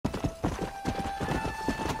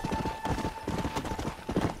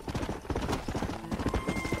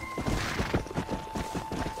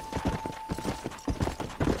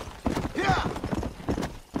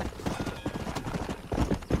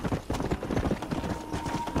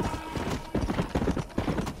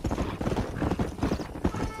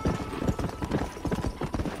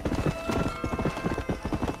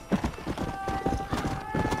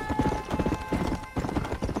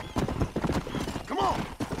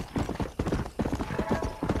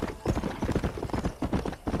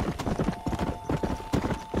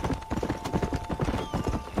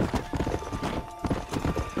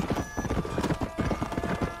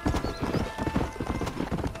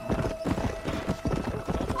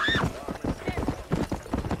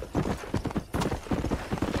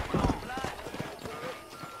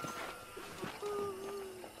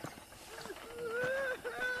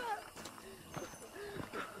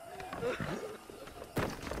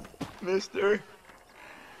Mister,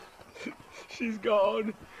 she's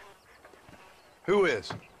gone. Who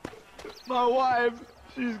is? My wife,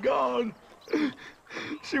 she's gone.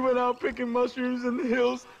 She went out picking mushrooms in the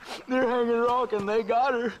hills near Hanging Rock, and they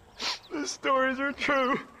got her. The stories are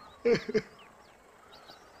true.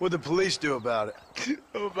 What'd the police do about it?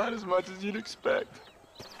 Oh, about as much as you'd expect.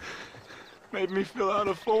 Made me fill out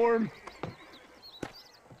a form.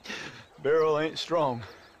 Beryl ain't strong,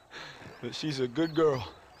 but she's a good girl.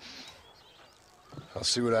 I'll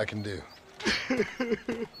see what I can do.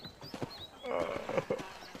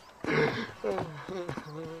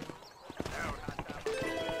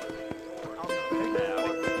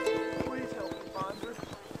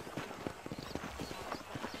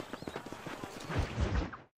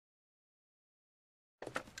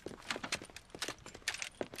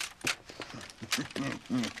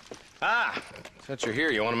 Ah, since you're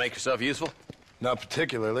here, you want to make yourself useful? Not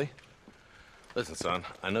particularly. Listen, son,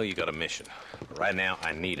 I know you got a mission, but right now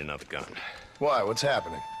I need another gun. Why? What's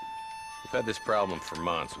happening? We've had this problem for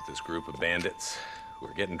months with this group of bandits who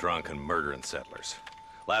are getting drunk and murdering settlers.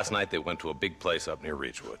 Last night they went to a big place up near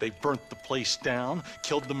Ridgewood. They burnt the place down,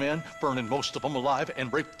 killed the men, burning most of them alive,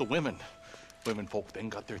 and raped the women. Women folk then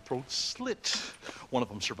got their throats slit. One of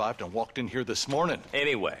them survived and walked in here this morning.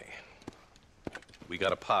 Anyway, we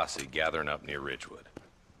got a posse gathering up near Ridgewood.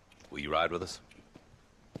 Will you ride with us?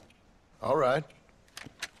 All right.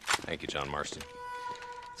 Thank you, John Marston.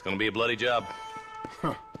 It's gonna be a bloody job.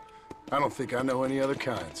 Huh. I don't think I know any other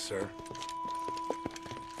kind, sir.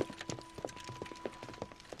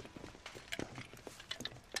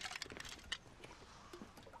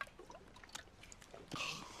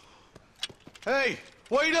 Hey,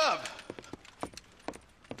 wait up!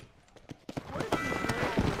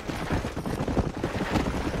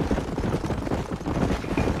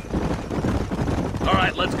 All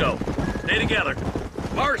right, let's go. Stay together.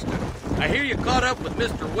 Marston, I hear you caught up with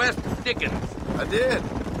Mr. West Dickens. I did.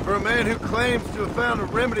 For a man who claims to have found a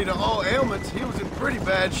remedy to all ailments, he was in pretty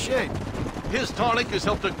bad shape. His tonic has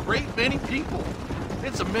helped a great many people.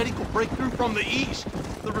 It's a medical breakthrough from the East,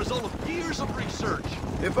 the result of years of research.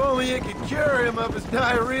 If only it could cure him of his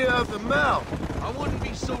diarrhea of the mouth. I wouldn't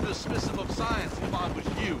be so dismissive of science if I was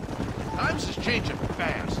you. Times is changing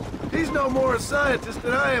fast. He's no more a scientist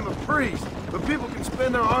than I am a priest, but people can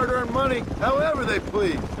spend their hard-earned money however they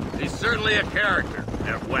please. He's certainly a character,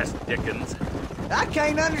 that West Dickens. I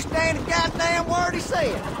can't understand a goddamn word he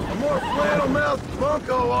said. A more flannel-mouthed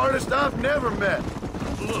bunco artist I've never met.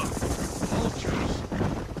 Look, vultures.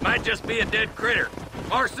 Might just be a dead critter.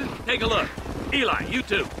 Marston, take a look. Eli, you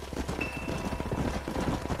too.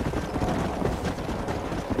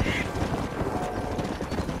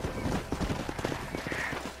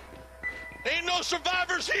 Ain't no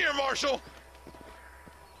survivors here, Marshal!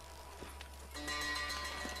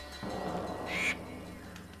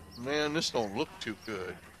 Man, this don't look too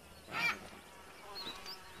good.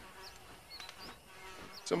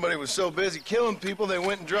 Somebody was so busy killing people, they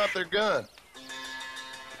went and dropped their gun.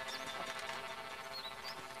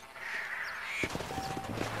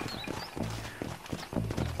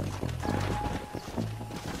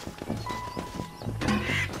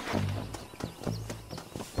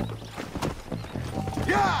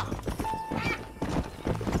 Yeah!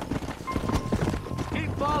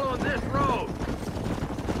 Keep following this road.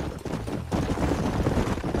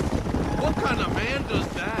 What kind of man does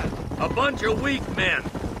that? A bunch of weak men.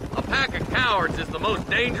 A pack of cowards is the most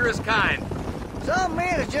dangerous kind. Some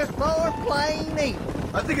men are just born plain evil.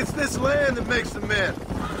 I think it's this land that makes the men,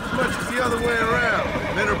 as much as the other way around.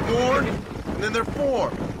 Men are born, and then they're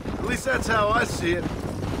formed. At least that's how I see it.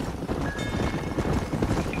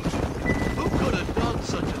 Who could have done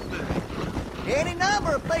such a thing? Any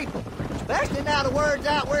number of people, especially now the word's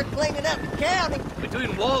out we're cleaning up the county.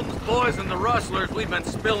 Between Walton's boys and the rustlers, we've been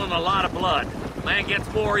spilling a lot of blood. Man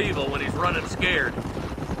gets more evil when he's running scared.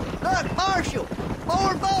 Look, Marshal,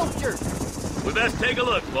 more vultures. We best take a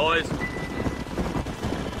look, boys.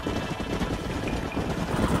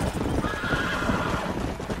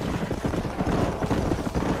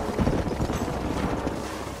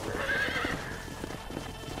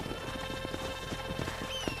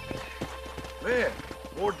 Man,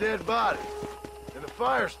 more dead bodies. And the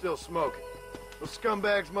fire's still smoking. Those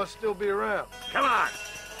scumbags must still be around. Come on!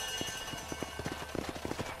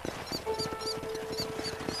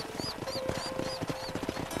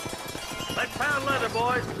 Let's pound leather,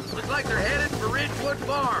 boys. Looks like they're headed for Ridgewood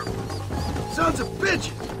Farm. Sons of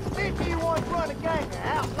bitches! If you want to run a gang of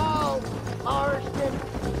outlaws, Marston.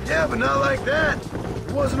 Yeah, but not like that.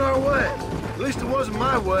 It wasn't our way. At least it wasn't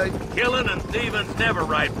my way. Killing and thieving's never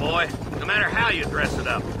right, boy. No matter how you dress it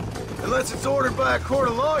up. Unless it's ordered by a court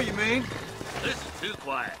of law, you mean? This is too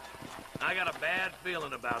quiet. I got a bad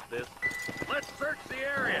feeling about this. Let's search the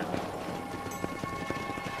area.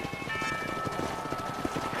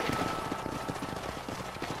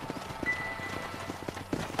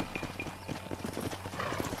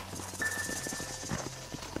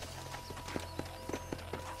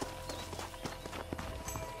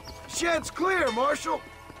 Shed's clear, Marshal.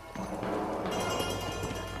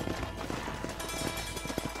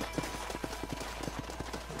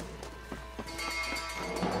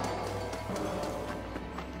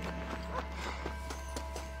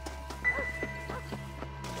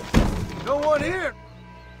 No one here.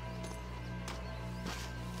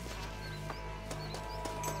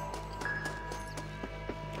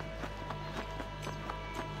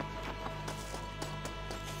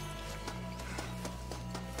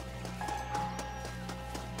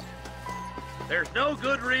 There's no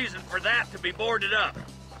good reason for that to be boarded up.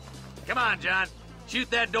 Come on, John. Shoot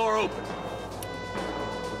that door open.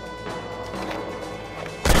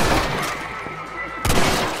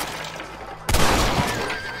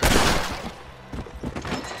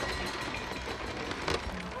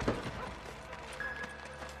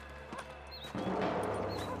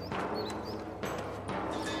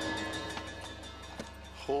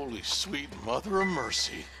 Holy sweet mother of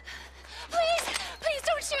mercy. Please, please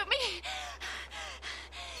don't shoot me.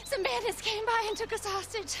 Some bandits came by and took us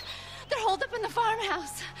hostage. They're holed up in the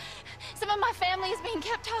farmhouse. Some of my family is being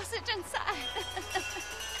kept hostage inside.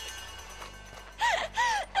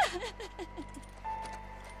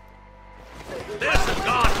 This has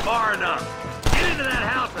gone far enough. Get into that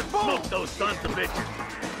house and smoke those sons of bitches.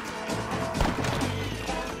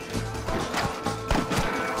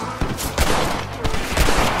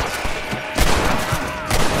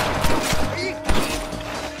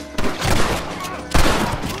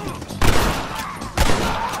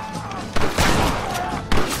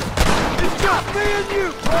 Me and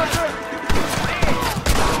you, partner!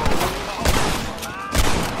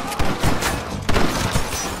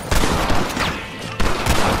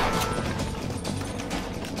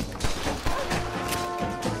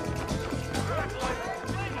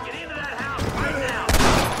 Get into that house right now.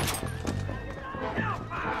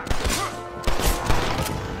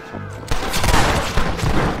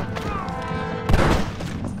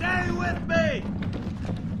 Stay with me!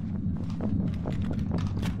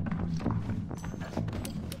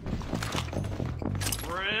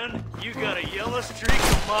 Friend, you got a yellow streak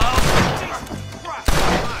of miles. Jesus Christ!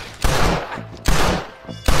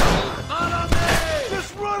 Not on me!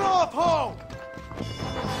 Just run off home!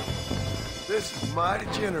 This is mighty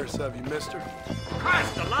generous of you, mister.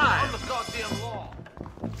 Christ alive! On the goddamn law.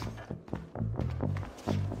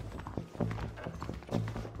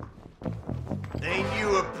 Ain't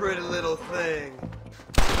you a pretty little thing?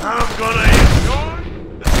 I'm gonna enjoy.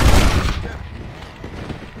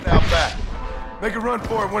 Now back. Make a run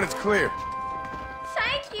for it when it's clear.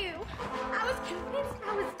 Thank you. I was convinced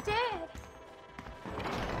I was dead.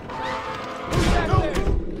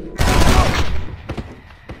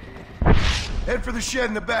 Head for the shed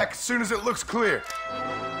in the back as soon as it looks clear.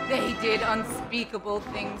 They did unspeakable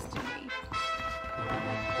things to me.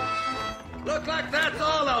 Look like that's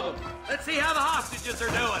all of them. Let's see how the hostages are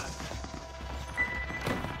doing.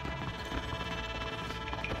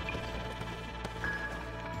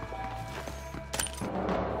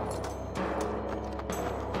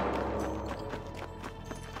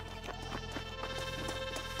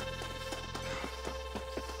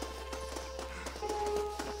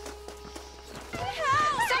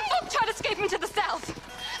 Some folk tried escaping to the south,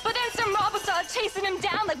 but then some robbers started chasing him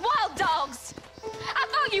down like wild dogs. I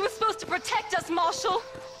thought you were supposed to protect us, Marshal.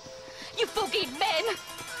 You folk ain't men.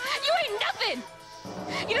 You ain't nothing.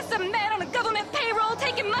 You're just some man on a government payroll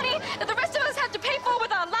taking money that the rest of us have to pay for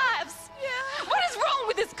with our lives. Yeah. What is wrong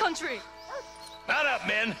with this country? Not up,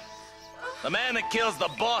 men. The man that kills the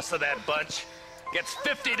boss of that bunch gets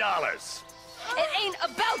 $50. It ain't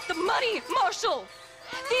about the money, Marshal.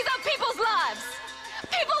 These are people's lives,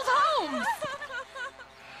 people's homes.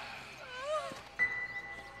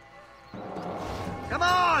 Come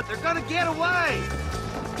on, they're gonna get away.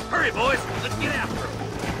 Hurry, boys. Let's get after them.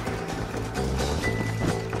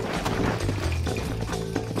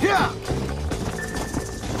 Yeah!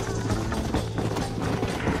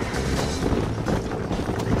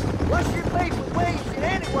 What's your beef with Williamson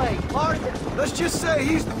anyway, Martha? Let's just say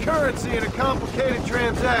he's the currency in a complicated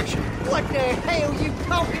transaction. What the hell you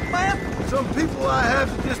talking about? Some people I have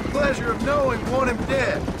the displeasure of knowing want him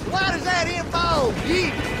dead. Why does that involve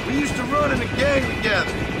you? We used to run in a gang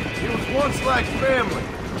together. It was once like family.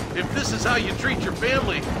 If this is how you treat your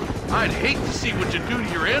family, I'd hate to see what you do to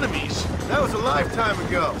your enemies. That was a lifetime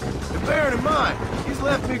ago. And bearing in mind, he's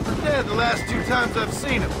left me for dead the last 2 times I've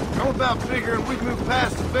seen him. I'm about figuring we've moved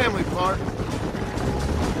past the family part.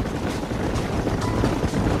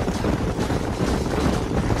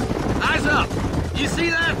 Eyes up! You see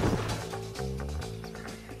that?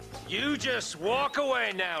 You just walk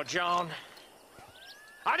away now, John.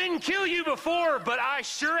 I didn't kill you before, but I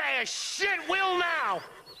sure as shit will now!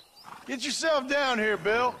 Get yourself down here,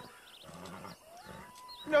 Bill.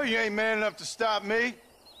 You know you ain't man enough to stop me.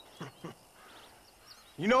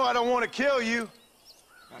 You know I don't want to kill you,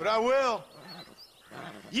 but I will.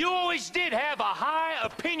 You always did have a high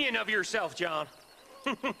opinion of yourself, John.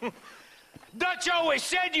 Dutch always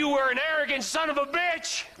said you were an arrogant son of a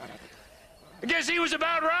bitch. I guess he was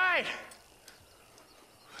about right.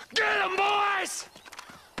 Get him, boys!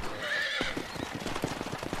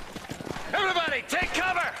 Everybody, take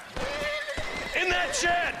cover! In that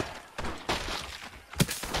shed!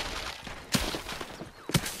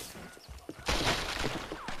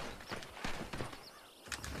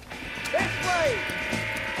 This way!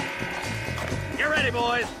 Get ready,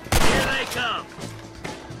 boys. Here they come.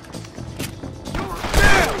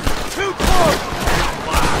 Damn! Too close!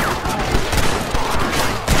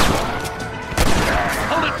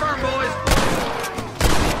 Hold it firm, boys.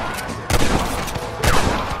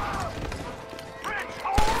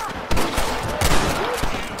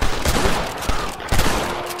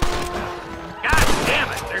 God damn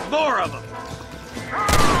it, there's more of them.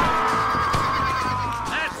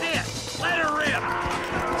 That's it. Let her rip.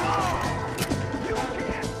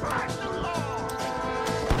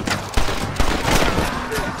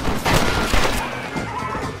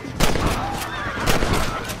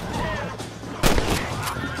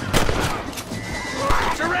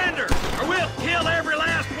 Surrender, or we'll kill every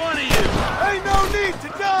last one of you. Ain't no need to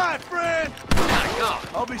die, friend! My God.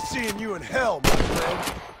 I'll be seeing you in hell, my friend.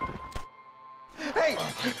 Hey,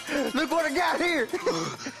 look what I got here.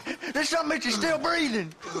 There's something that you're still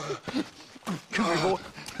breathing. Come here, boy.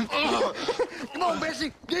 Come on,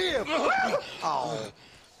 Bessie, give. Oh.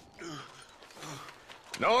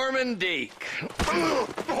 Norman Deek.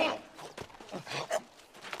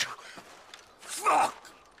 Fuck!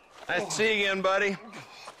 Nice to see you again, buddy.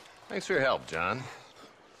 Thanks for your help, John.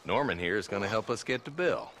 Norman here is gonna help us get to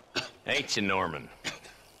Bill. Ain't you, Norman?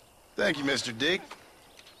 Thank you, Mr. Dick.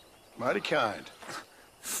 Mighty kind.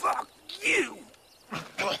 Fuck you.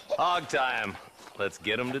 Hog time. Let's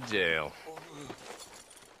get him to jail.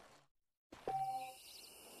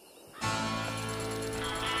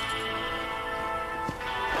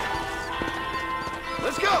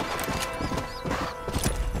 Let's go!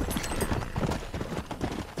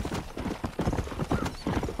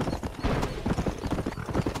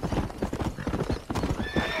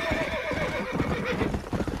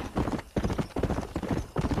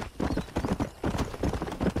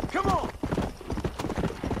 Come on!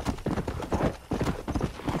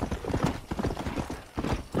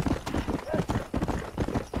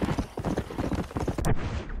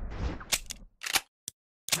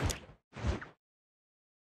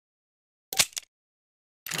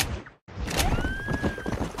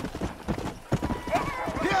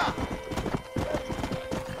 Yeah!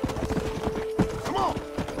 Come on!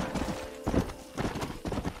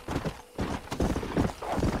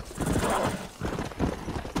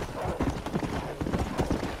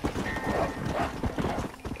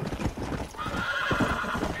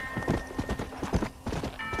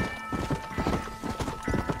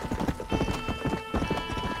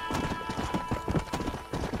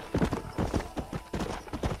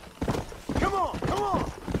 Come on! Come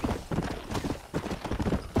on!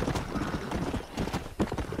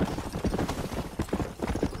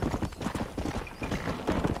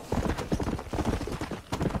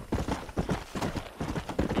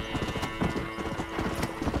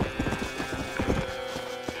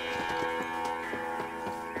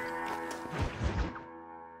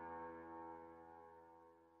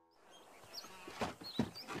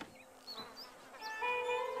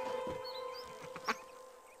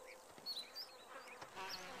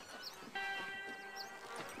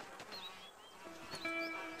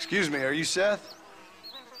 Excuse me, are you Seth?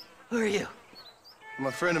 Who are you? I'm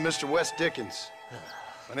a friend of Mr. Wes Dickens.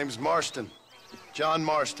 My name is Marston. John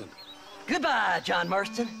Marston. Goodbye, John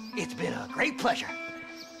Marston. It's been a great pleasure.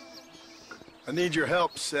 I need your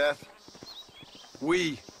help, Seth.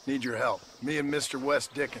 We need your help. Me and Mr. Wes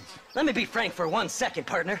Dickens. Let me be frank for 1 second,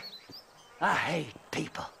 partner. I hate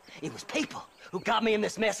people. It was people who got me in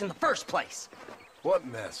this mess in the first place. What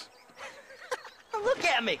mess? Look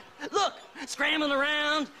at me. Look, scrambling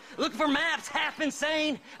around, looking for maps, half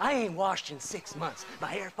insane. I ain't washed in 6 months. My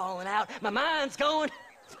hair falling out, my mind's going.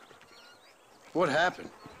 What happened?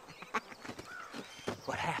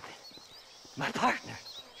 What happened? My partner.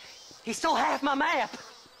 He stole half my map.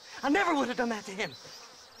 I never would have done that to him.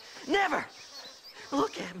 Never.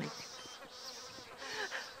 Look at me.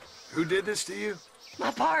 Who did this to you?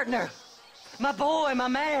 My partner. My boy, my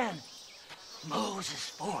man. Moses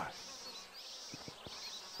Ford.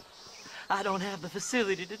 I don't have the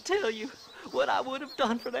facility to tell you what I would have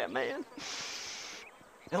done for that man.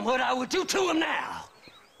 And what I would do to him now.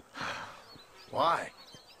 Why?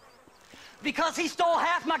 Because he stole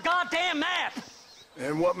half my goddamn map.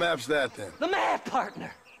 And what map's that then? The map,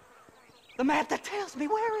 partner. The map that tells me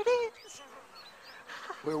where it is.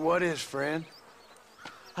 Where what is, friend?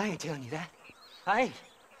 I ain't telling you that. I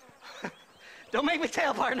ain't. Don't make me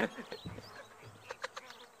tell, partner.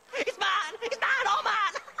 It's mine! It's mine! All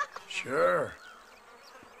mine! Sure.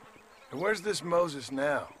 And where's this Moses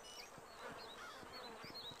now?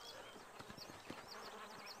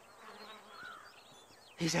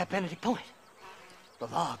 He's at Benedict Point. The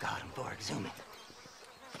law got him for exhuming.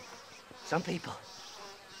 Some people,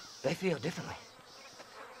 they feel differently.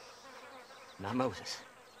 Not Moses.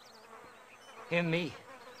 Him and me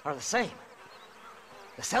are the same.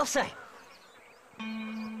 The self-same.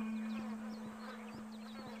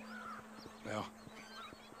 Well,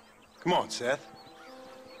 come on, Seth.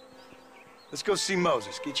 Let's go see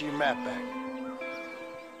Moses, get you your map back.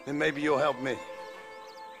 Then maybe you'll help me.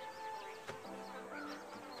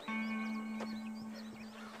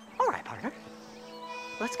 All right, partner.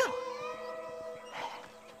 Let's go.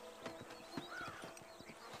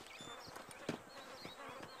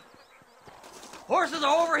 Horses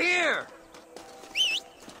are over here!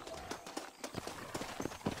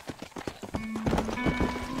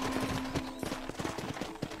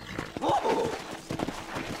 Whoa!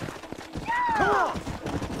 Come on!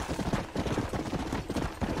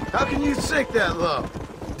 How can you sink that low?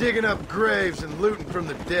 Digging up graves and looting from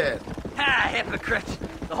the dead. Ah, hypocrites!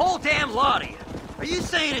 The whole damn lot of you. Are you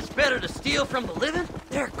saying it's better to steal from the living?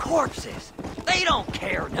 They're corpses. They don't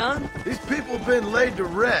care none. These people have been laid to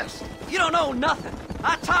rest. You don't know nothing.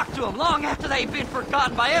 I talk to them long after they've been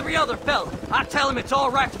forgotten by every other fella. I tell them it's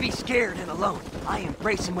all right to be scared and alone. I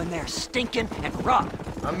embrace them when they're stinking and rotten.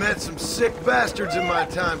 I met some sick bastards in my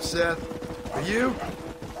time, Seth. For you,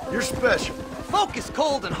 you're special. Folk is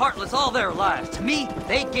cold and heartless all their lives. To me,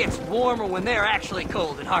 they get warmer when they're actually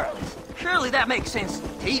cold and heartless. Surely that makes sense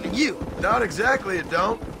to even you. Not exactly, it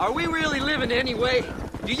don't. Are we really living anyway?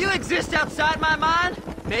 Do you exist outside my mind?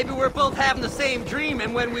 Maybe we're both having the same dream,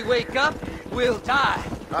 and when we wake up, we'll die.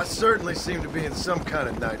 I certainly seem to be in some kind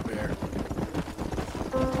of nightmare.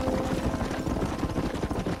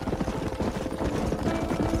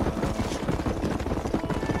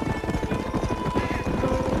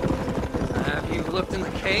 Have you looked in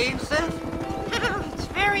the cave, Seth? It's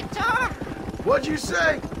very dark. What'd you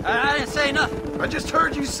say? I didn't say nothing. I just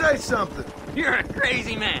heard you say something. You're a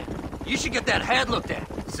crazy man. You should get that head looked at.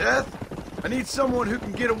 Seth, I need someone who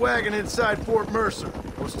can get a wagon inside Fort Mercer.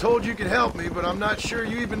 I was told you could help me, but I'm not sure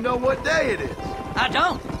you even know what day it is. I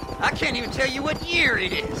don't. I can't even tell you what year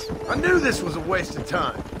it is. I knew this was a waste of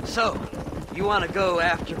time. So, you want to go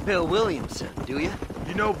after Bill Williamson, do you?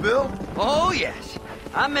 You know Bill? Oh, yes.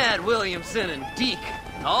 I met Williamson and Deke,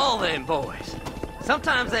 all them boys.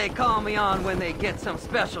 Sometimes they call me on when they get some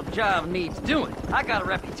special job needs doing. I got a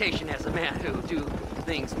reputation as a man who do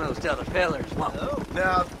things most other fellers won't.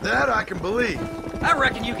 Now, that I can believe. I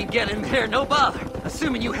reckon you can get in there, no bother.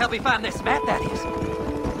 Assuming you help me find this map, that is.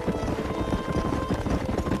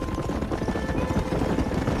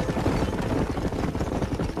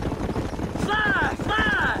 Fly!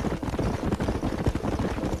 Fly!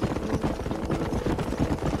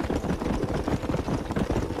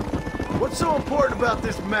 What's so important about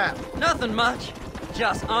this map? Nothing much.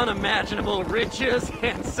 Just unimaginable riches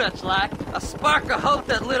and such like. A spark of hope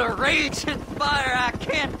that lit a raging fire I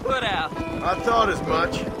can't put out. I thought as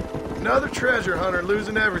much. Another treasure hunter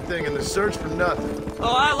losing everything in the search for nothing.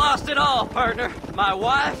 Oh, I lost it all, partner. My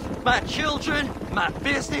wife, my children, my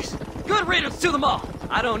business. Good riddance to them all.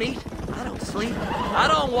 I don't eat, I don't sleep, I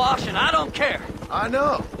don't wash, and I don't care. I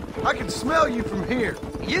know. I can smell you from here.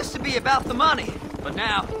 It used to be about the money, but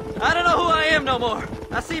now, I don't know who I am no more.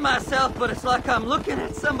 I see myself, but it's like I'm looking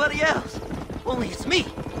at somebody else. Only it's me,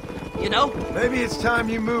 you know? Maybe it's time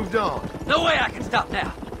you moved on. No way I can stop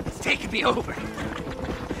now. It's taking me over.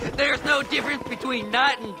 There's no difference between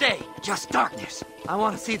night and day, just darkness. I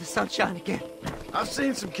want to see the sunshine again. I've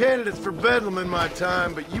seen some candidates for Bedlam in my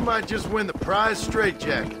time, but you might just win the prize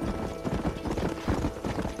straitjacket.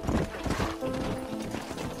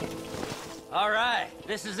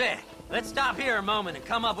 This is it. Let's stop here a moment and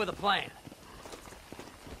come up with a plan.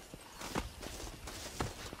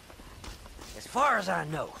 As far as I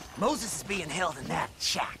know, Moses is being held in that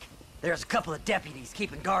shack. There's a couple of deputies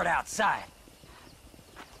keeping guard outside.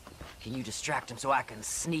 Can you distract him so I can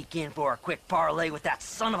sneak in for a quick parlay with that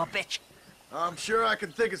son of a bitch? I'm sure I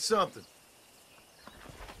can think of something.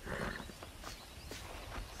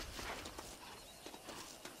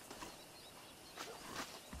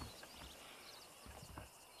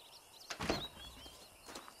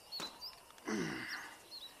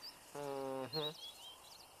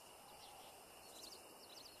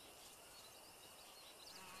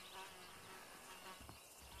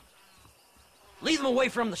 Lead them away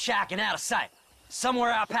from the shack and out of sight. Somewhere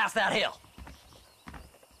out past that hill.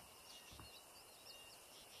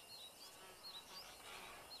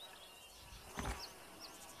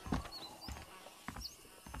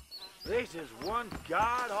 This is one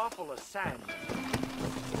god-awful assignment.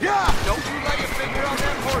 Yeah! Don't you lay a finger on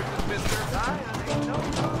them horses, mister. I ain't no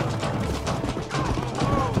problem.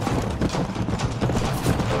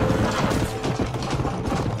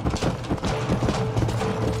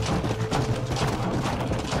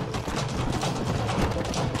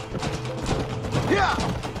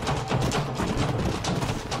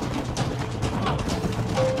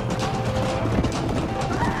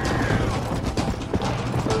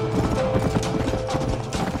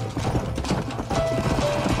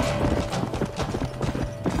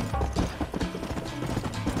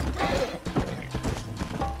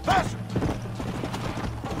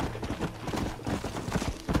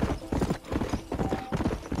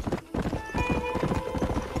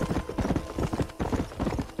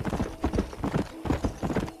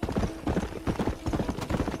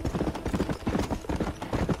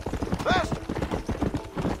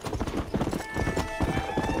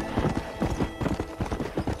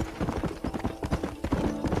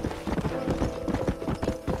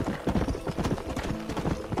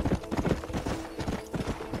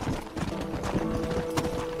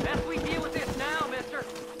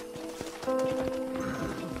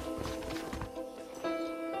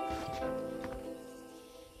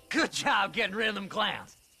 Good job getting rid of them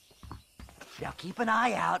clowns. Now keep an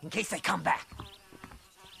eye out in case they come back.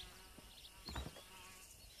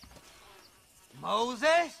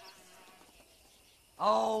 Moses?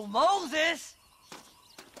 Oh, Moses!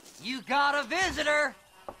 You got a visitor!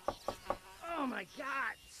 Oh my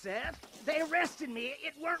God, Seth. They arrested me.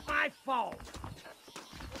 It weren't my fault.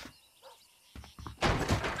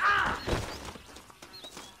 Ah!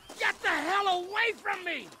 Get the hell away from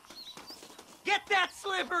me! Get that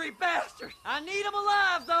slippery bastard! I need him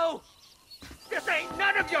alive, though! This ain't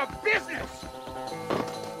none of your business!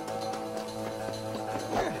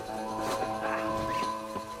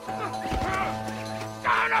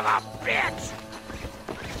 Son of a bitch!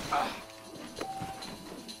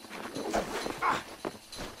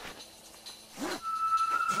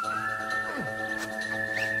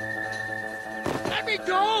 Let me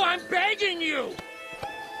go! I'm begging you!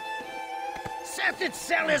 Seth could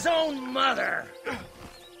sell his own mother!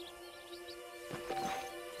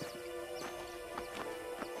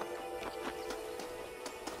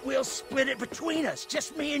 We'll split it between us,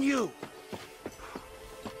 just me and you.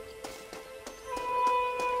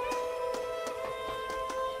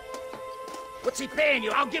 What's he paying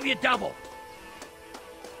you? I'll give you double.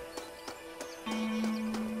 Did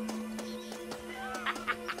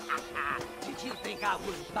you think I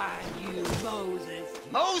wouldn't find you, Moses?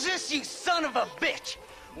 Moses, you son of a bitch!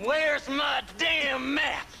 Where's my damn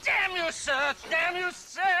map? Damn you, Seth! Damn you,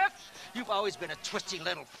 Seth! You've always been a twisty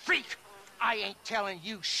little freak. I ain't telling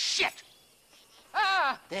you shit.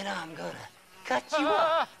 Ah! Then I'm gonna cut you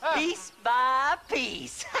up piece by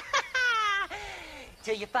piece.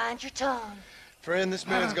 Till you find your tongue. Friend, this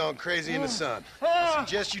man's gone crazy in the sun. I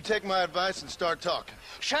suggest you take my advice and start talking.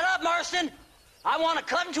 Shut up, Marston! I want to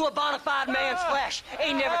cut into a bona fide man's flesh.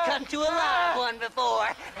 Ain't never cut into a live one before.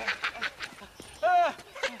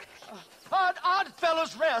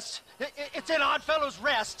 Oddfellows Rest. It's in Oddfellows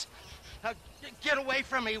Rest. Now, get away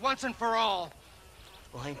from me once and for all.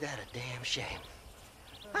 Well, ain't that a damn shame?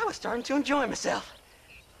 I was starting to enjoy myself.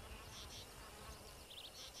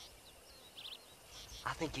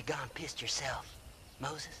 I think you gone pissed yourself,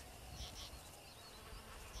 Moses.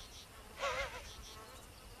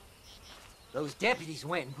 Those deputies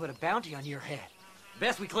went and put a bounty on your head.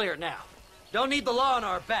 Best we clear it now. Don't need the law on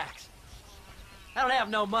our backs. I don't have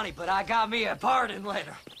no money, but I got me a pardon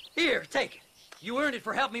letter. Here, take it. You earned it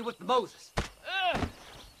for helping me with the Moses.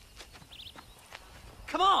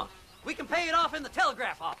 Come on, we can pay it off in the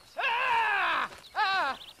telegraph office.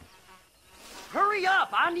 Hurry up,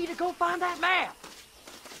 I need to go find that map.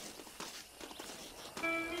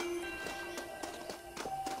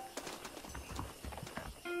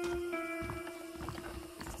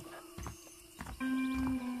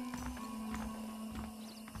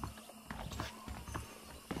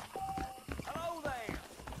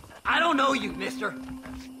 know you, mister.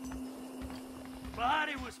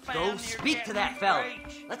 Body was found Go near speak to Captain that fella.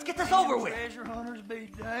 Craig's. Let's get this over with. Treasure hunters be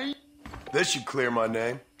dang. This should clear my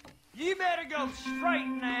name. You better go straight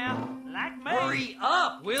now, like me. Hurry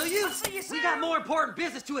up, will you? I'll see you We got soon. more important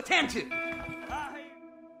business to attend to.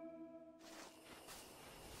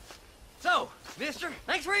 So, mister,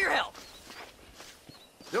 thanks for your help.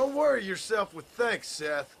 Don't worry yourself with thanks,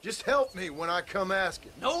 Seth. Just help me when I come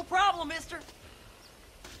asking. No problem, mister.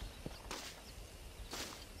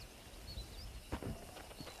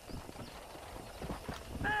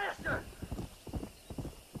 Master!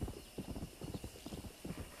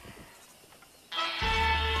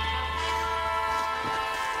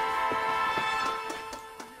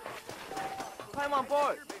 Climb on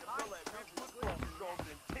board.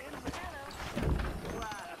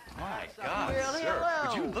 My God, Well, sir,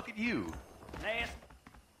 hello. would you look at you? Nasty.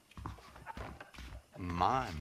 My